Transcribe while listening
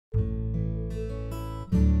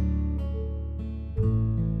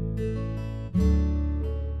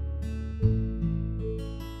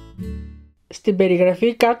Στην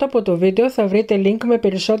περιγραφή κάτω από το βίντεο θα βρείτε link με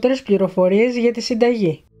περισσότερες πληροφορίες για τη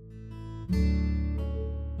συνταγή.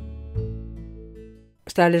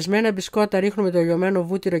 Στα αλεσμένα μπισκότα ρίχνουμε το λιωμένο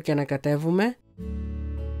βούτυρο και ανακατεύουμε.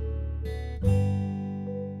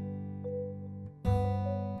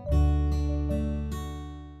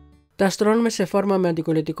 Τα στρώνουμε σε φόρμα με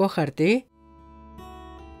αντικολλητικό χαρτί.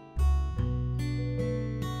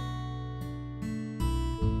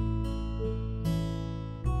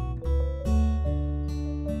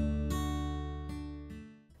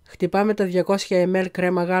 Χτυπάμε τα 200 ml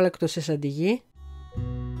κρέμα γάλακτος σε σαντιγί.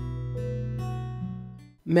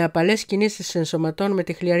 Με απαλές κινήσεις ενσωματώνουμε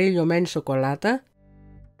τη χλιαρή λιωμένη σοκολάτα.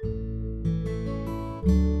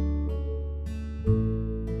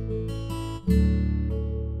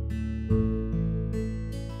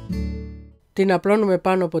 Την απλώνουμε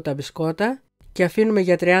πάνω από τα μπισκότα και αφήνουμε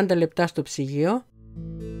για 30 λεπτά στο ψυγείο.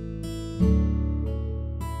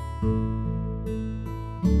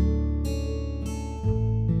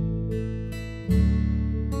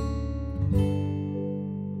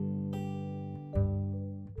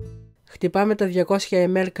 Χτυπάμε τα 200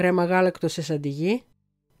 ml κρέμα γάλακτος σε σαντιγί.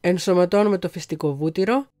 Ενσωματώνουμε το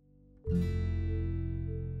φυστικοβούτυρο.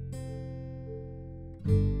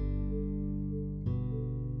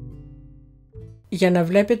 Για να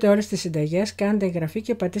βλέπετε όλες τις συνταγές κάντε εγγραφή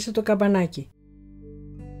και πατήστε το καμπανάκι.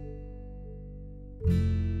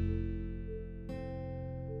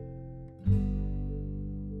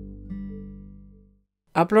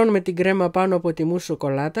 Απλώνουμε την κρέμα πάνω από τη μουσ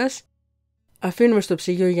σοκολάτας. Αφήνουμε στο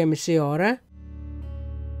ψυγείο για μισή ώρα.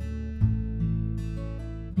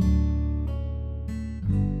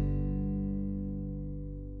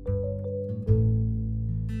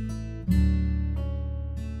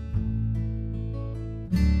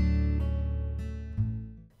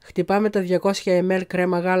 Χτυπάμε τα 200 ml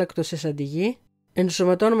κρέμα γάλακτος σε σαντιγί.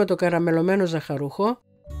 Ενσωματώνουμε το καραμελωμένο ζαχαρούχο.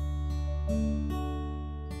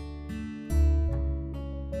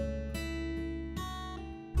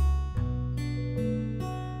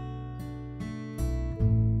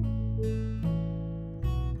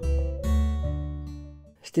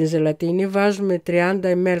 Στην ζελατίνη βάζουμε 30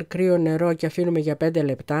 ml κρύο νερό και αφήνουμε για 5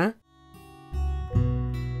 λεπτά.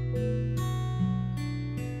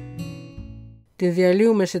 Την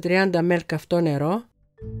διαλύουμε σε 30 ml καυτό νερό.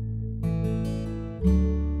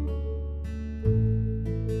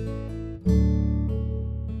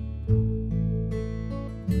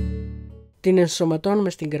 Την ενσωματώνουμε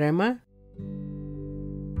στην κρέμα.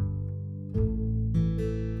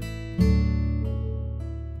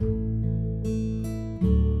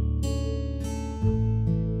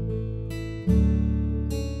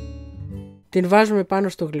 Την βάζουμε πάνω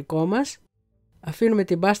στο γλυκό μας. Αφήνουμε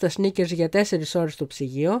την πάστα Snickers για 4 ώρες στο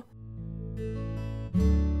ψυγείο.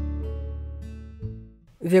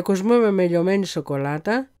 Διακοσμούμε με λιωμένη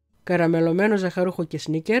σοκολάτα, καραμελωμένο ζαχαρούχο και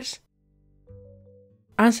Snickers.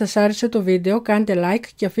 Αν σας άρεσε το βίντεο κάντε like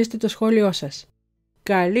και αφήστε το σχόλιο σας.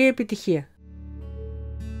 Καλή επιτυχία!